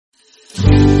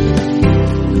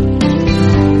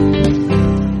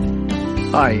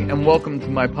Hi, and welcome to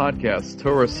my podcast,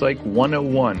 Torah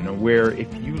Psych101, where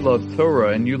if you love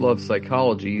Torah and you love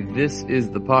psychology, this is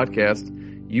the podcast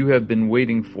you have been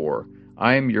waiting for.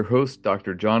 I am your host,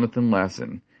 Dr. Jonathan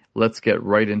Lassen. Let's get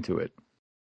right into it.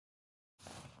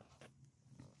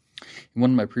 In one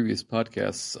of my previous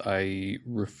podcasts, I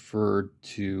referred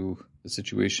to the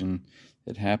situation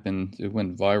that happened. It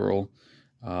went viral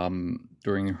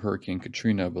during Hurricane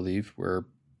Katrina, I believe, where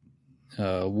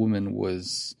a woman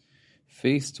was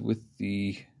faced with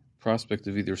the prospect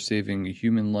of either saving a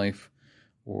human life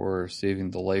or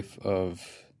saving the life of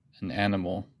an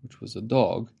animal, which was a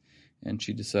dog, and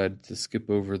she decided to skip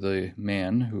over the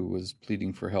man who was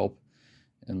pleading for help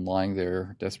and lying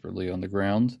there desperately on the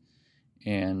ground,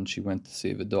 and she went to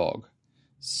save a dog.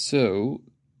 So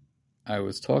I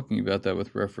was talking about that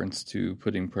with reference to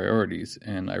putting priorities,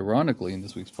 and ironically in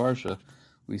this week's Parsha,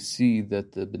 we see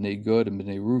that the Bnei Gad and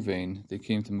Bnei Ruvain, they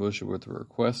came to Moshe with a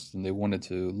request, and they wanted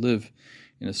to live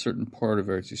in a certain part of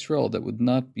Eretz Yisrael that would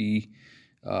not be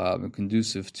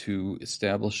conducive to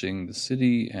establishing the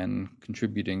city and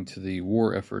contributing to the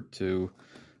war effort to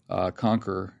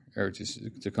conquer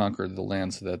the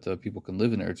land so that people can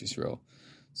live in Eretz Yisrael.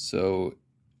 So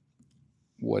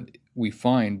what we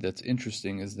find that's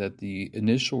interesting is that the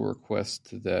initial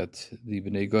request that the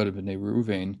Bnei Gad and Bnei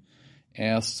Ruvain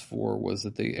asked for was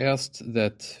that they asked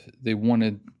that they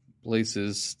wanted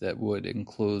places that would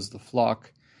enclose the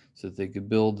flock so that they could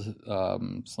build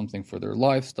something for their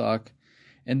livestock,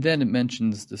 and then it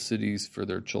mentions the cities for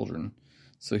their children.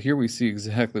 So here we see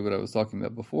exactly what I was talking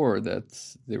about before,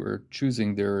 that they were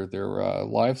choosing their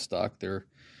livestock, their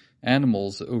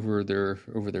animals over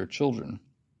their children.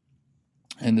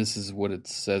 And this is what it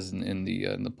says in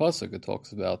the pasuk. It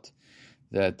talks about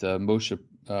that Moshe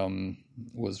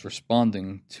was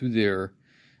responding to their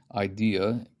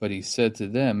idea, but he said to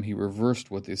them, he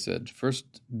reversed what they said.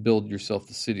 First, build yourself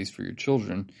the cities for your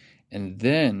children, and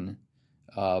then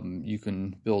you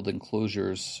can build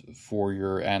enclosures for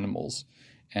your animals.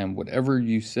 And whatever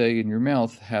you say in your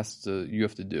mouth you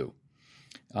have to do.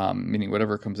 Meaning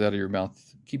whatever comes out of your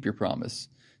mouth, keep your promise.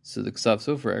 So the Ksav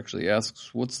Sofer actually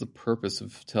asks, what's the purpose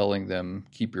of telling them,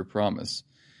 keep your promise?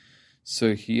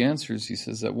 So he answers, he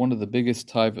says that one of the biggest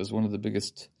taivas, one of the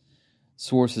biggest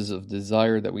sources of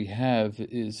desire that we have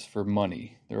is for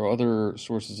money. There are other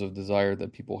sources of desire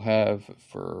that people have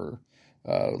for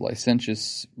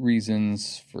licentious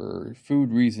reasons, for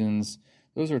food reasons.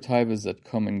 Those are taivas that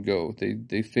come and go.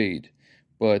 They fade.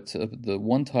 But the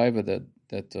one taiva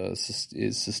that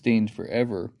is sustained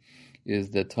forever is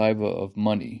the taiva of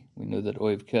money. We know that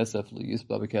oiv kesef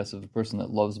liyisba b'kesef, the person that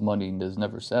loves money and is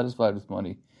never satisfied with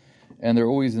money, and they're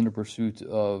always in the pursuit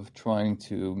of trying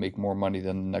to make more money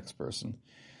than the next person.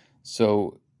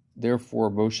 So,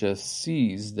 therefore, Moshe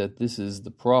sees that this is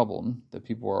the problem, that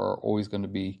people are always going to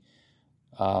be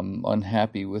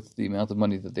unhappy with the amount of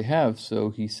money that they have. So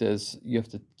he says you have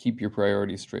to keep your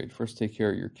priorities straight. First take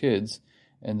care of your kids,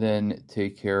 and then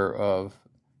take care of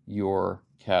your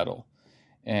cattle.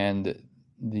 And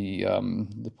the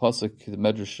pasuk, the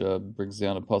Medrash brings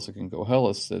down a pasuk in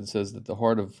Koheles that says that the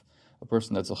heart of a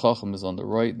person that's a chacham is on the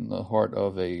right, and the heart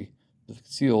of the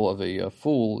seal of a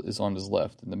fool is on his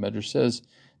left. And the Medrash says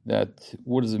that,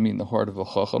 what does it mean, the heart of a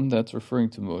chacham? That's referring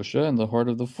to Moshe, and the heart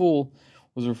of the fool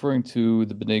was referring to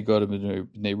the Bnei Gad and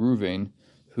Bnei Ruvain,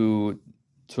 who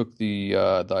took the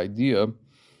idea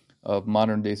of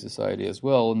modern day society as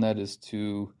well, and that is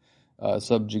to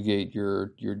subjugate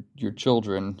your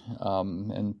children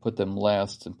and put them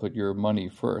last and put your money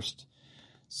first.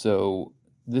 So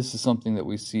this is something that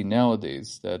we see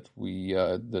nowadays, that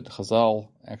that Chazal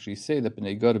actually say that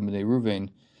Bnei Gad and Bnei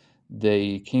Ruvain,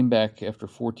 they came back after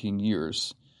 14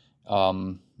 years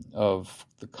of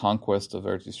the conquest of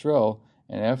Eretz Yisrael,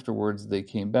 and afterwards they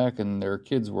came back and their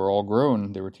kids were all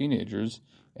grown, they were teenagers,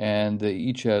 and they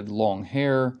each had long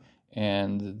hair,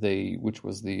 and which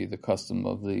was the custom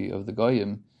of the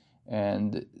Goyim,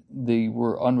 and they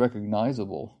were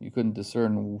unrecognizable. You couldn't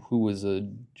discern who was a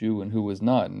Jew and who was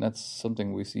not, and that's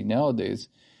something we see nowadays,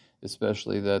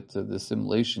 especially that the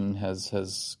assimilation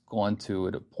has gone to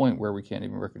at a point where we can't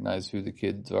even recognize who the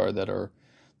kids are that are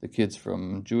the kids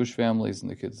from Jewish families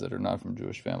and the kids that are not from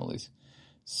Jewish families.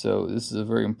 So this is a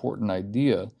very important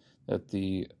idea, that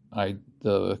the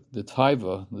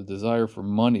taiva, the desire for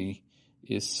money,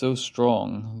 is so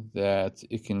strong that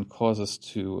it can cause us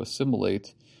to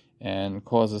assimilate and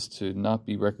cause us to not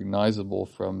be recognizable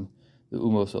from the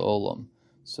Umos Ha'olam.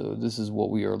 So this is what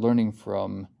we are learning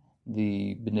from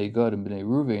the Bnei Gad and Bnei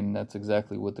Ruvain, and that's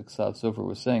exactly what the Ksav Sofer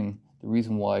was saying. The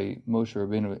reason why Moshe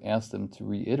Rabbeinu asked them to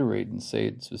reiterate and say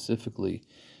it specifically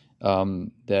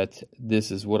that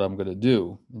this is what I'm going to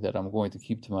do, that I'm going to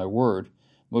keep to my word.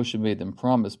 Moshe made them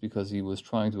promise because he was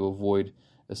trying to avoid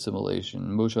assimilation.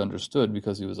 Moshe understood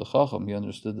because he was a chacham. He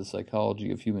understood the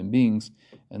psychology of human beings,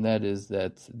 and that is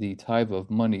that the taiva of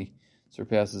money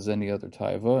surpasses any other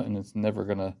taiva, and it's never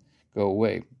going to go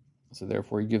away. So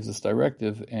therefore he gives this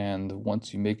directive, and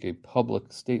once you make a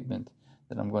public statement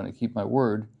that I'm going to keep my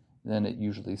word, then it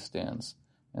usually stands.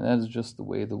 And that is just the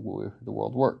way the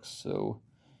world works. So,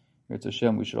 Yirtzeh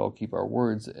Hashem, we should all keep our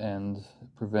words and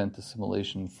prevent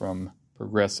assimilation from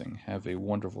progressing. Have a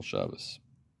wonderful Shabbos.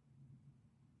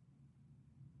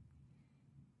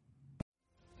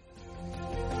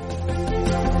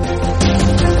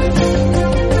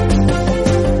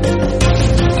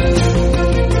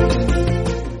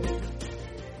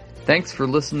 Thanks for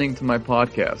listening to my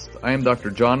podcast. I am Dr.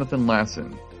 Jonathan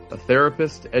Lasson, a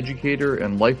therapist, educator,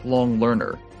 and lifelong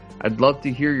learner. I'd love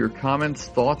to hear your comments,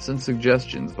 thoughts, and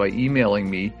suggestions by emailing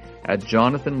me at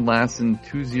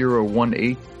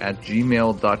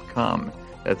jonathanlasson2018@gmail.com.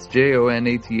 That's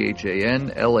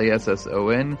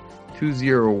JONATHANLASSON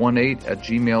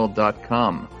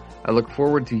 2018@gmail.com. I look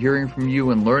forward to hearing from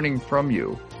you and learning from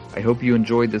you. I hope you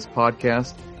enjoyed this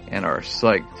podcast and are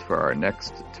psyched for our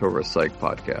next Torah Psych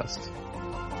podcast.